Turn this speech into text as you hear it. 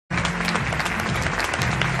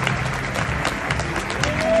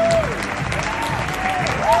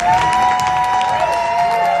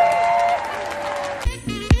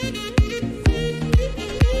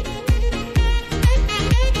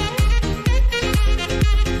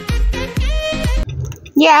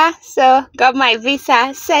Yeah, so got my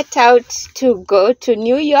visa, set out to go to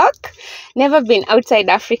New York. Never been outside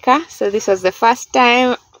Africa, so this was the first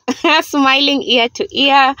time. Smiling ear to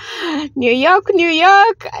ear. New York, New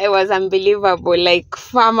York. It was unbelievable. Like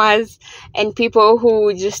farmers and people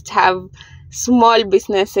who just have small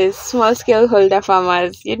businesses, small scale holder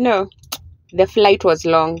farmers, the flight was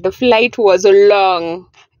long. The flight was long.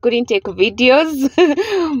 Couldn't take videos,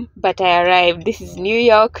 but I arrived. This is New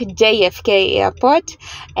York JFK Airport,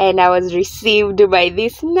 and I was received by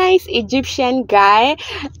this nice Egyptian guy,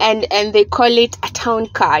 and they call it a town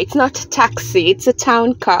car. It's not a taxi, it's a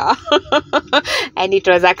town car. And it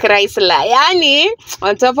was a Chrysler. Yani,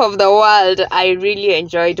 on top of the world. I really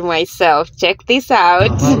enjoyed myself. Check this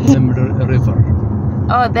out. Harlem River.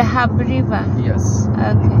 Oh, the Hub River. Yes.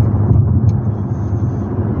 Okay.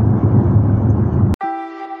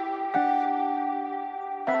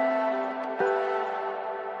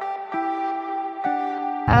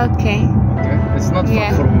 Okay. It's not far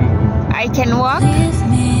Yeah. from me. I can walk.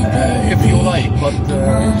 If you like, but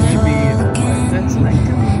maybe that's like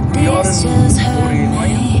you are in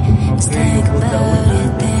 49. Okay, you go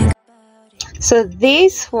down. So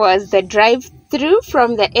this was the drive-through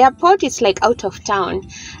from the airport. It's like out of town,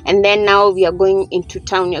 and then now we are going into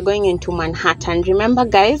town. We are going into Manhattan. Remember,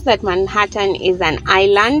 guys, that Manhattan is an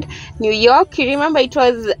island. New York, you remember, it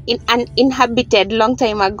was uninhabited long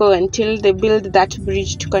time ago until they built that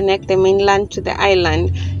bridge to connect the mainland to the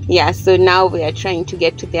island. Yeah, so now we are trying to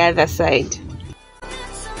get to the other side.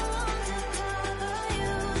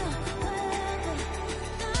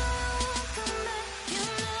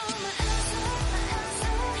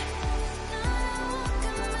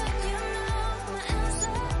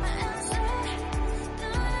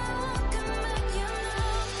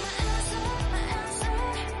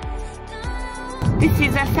 This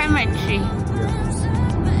is a cemetery.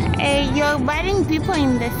 You're burying people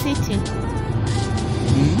in the city.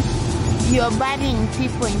 You're burying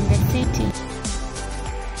people in the city.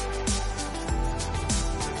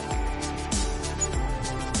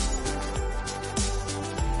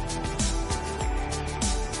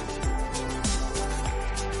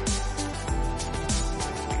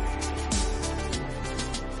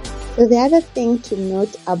 So the other thing to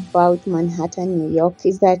note about Manhattan, New York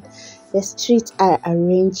is that the streets are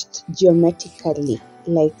arranged geometrically,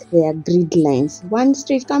 like they are grid lines. One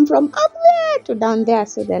street come from up there to down there,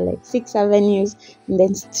 so they're like 6 avenues and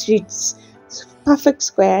then streets, perfect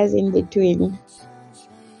squares in between.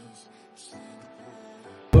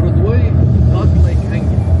 Broadway, not like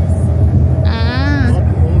hanging. Not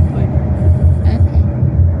all like. Okay.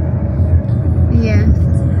 Yeah.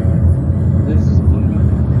 This is all.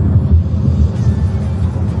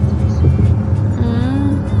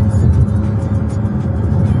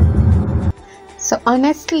 So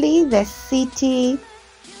honestly, the city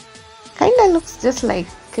kind of looks just like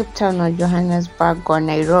Cape Town or Johannesburg or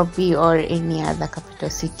Nairobi or any other capital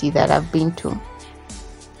city that I've been to.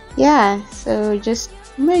 Yeah, so just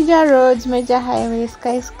major roads, major highways,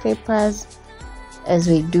 skyscrapers, as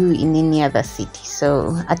we do in any other city.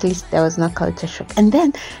 So at least there was no culture shock. And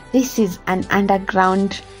then this is an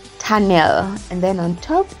underground tunnel, and then on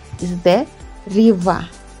top is the river.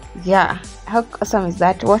 Yeah, how awesome is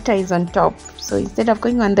that? Water is on top, so instead of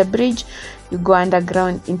going on the bridge, you go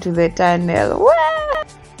underground into the tunnel. Wow!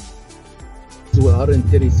 We are in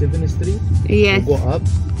 37th Street. Yes. You go up.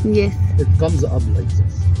 Yes. It comes up like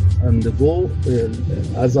this, and go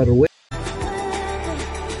other way.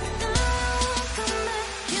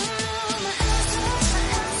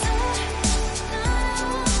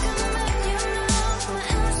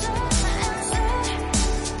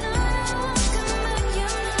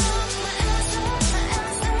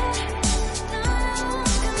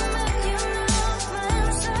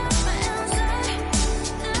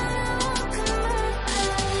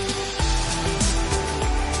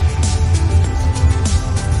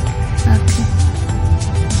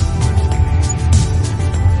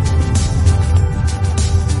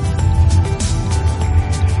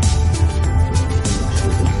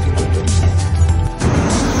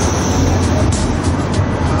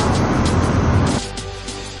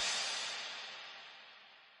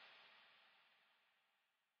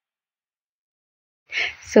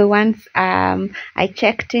 So once I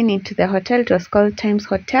checked into the hotel, it was called Times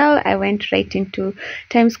Hotel. I went right into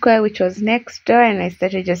Times Square, which was next door, and I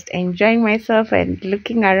started just enjoying myself and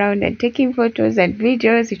looking around and taking photos and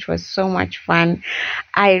videos. It was so much fun.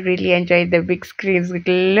 I really enjoyed the big screens.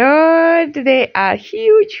 Lord, they are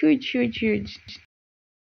huge, huge, huge, huge.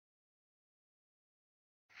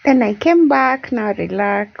 Then I came back, now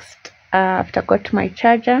relaxed. after got my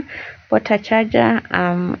charger, bought a charger.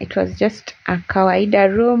 It was just a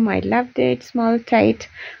kawaida room. I loved it, small, tight,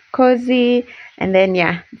 cozy. And then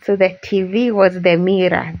yeah, so the TV was the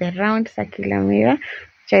mirror, the round circular mirror,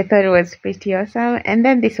 which I thought was pretty awesome. And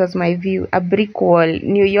then this was my view, a brick wall.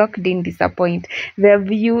 New York didn't disappoint. The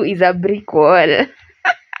view is a brick wall.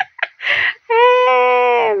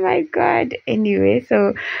 Oh my god. Anyway,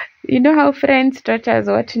 so you know how Friends taught us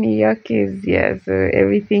what New York is? Yeah, so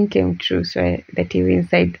everything came true. So the TV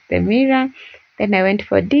inside the mirror. Then I went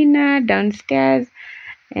for dinner downstairs,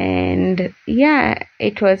 and yeah,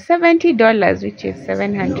 it was $70, which is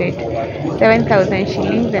 7,000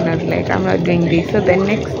 shillings. And I was like, I'm not doing this. So the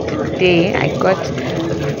next day I got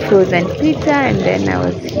frozen pizza, and then I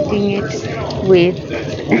was heating it with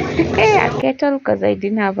a kettle because I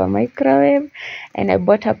didn't have a microwave. And I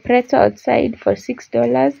bought a pretzel outside for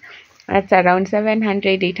 $6. That's around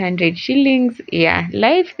 700-800 shillings. Yeah,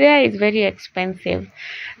 life there is very expensive.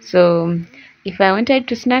 So if I wanted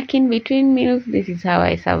to snack in between meals, this is how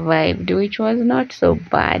I survived, which was not so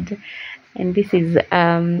bad. And this is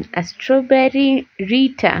a strawberry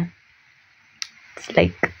Rita. It's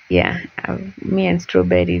like, yeah, me and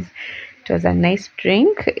strawberries. It was a nice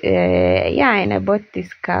drink. Yeah, and I bought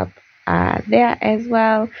this cup there as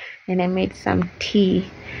well, and I made some tea.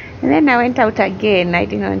 And then I went out again. I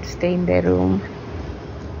didn't want to stay in the room.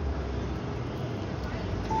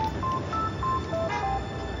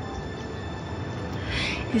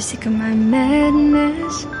 You're sick of my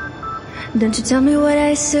madness. Don't you tell me what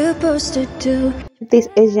I'm supposed to do. This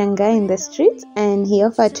Asian guy in the street, and he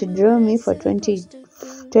offered to draw me for $20.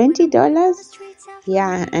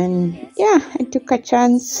 Yeah, and yeah, I took a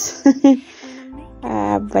chance.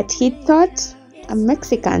 But he thought I'm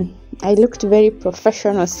Mexican. I looked very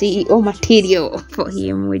professional, CEO material for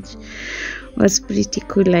him, which was pretty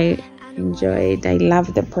cool. I enjoyed. I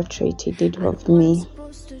love the portrait he did of me.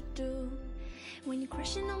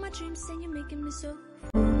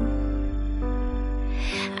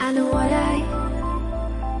 I know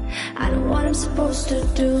what I'm supposed to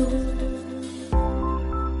do.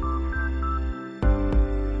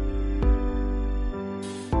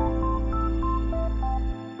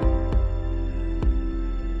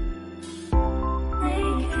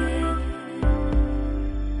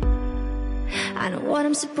 I know what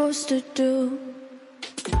I'm supposed to do.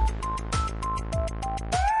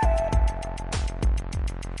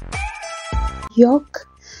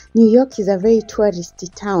 New York is a very touristy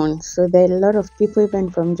town, so there are a lot of people even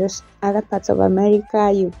from just other parts of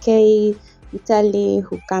America, UK, Italy,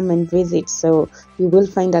 who come and visit. So you will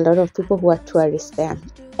find a lot of people who are tourists there.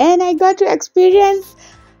 And I got to experience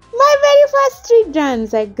my very first street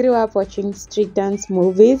dance. I grew up watching street dance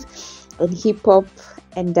movies and hip hop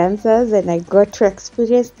and dancers, and I got to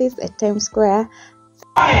experience this at Times Square.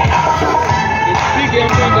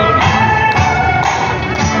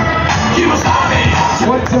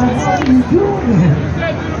 What the hell are you doing?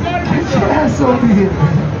 Get your ass over here.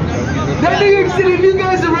 That New York City, if you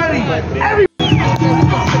guys are ready,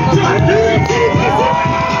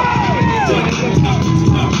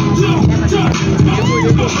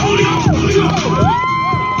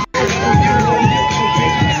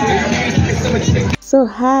 So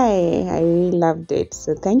hi, I really loved it.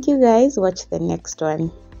 So thank you guys. Watch the next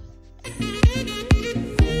one.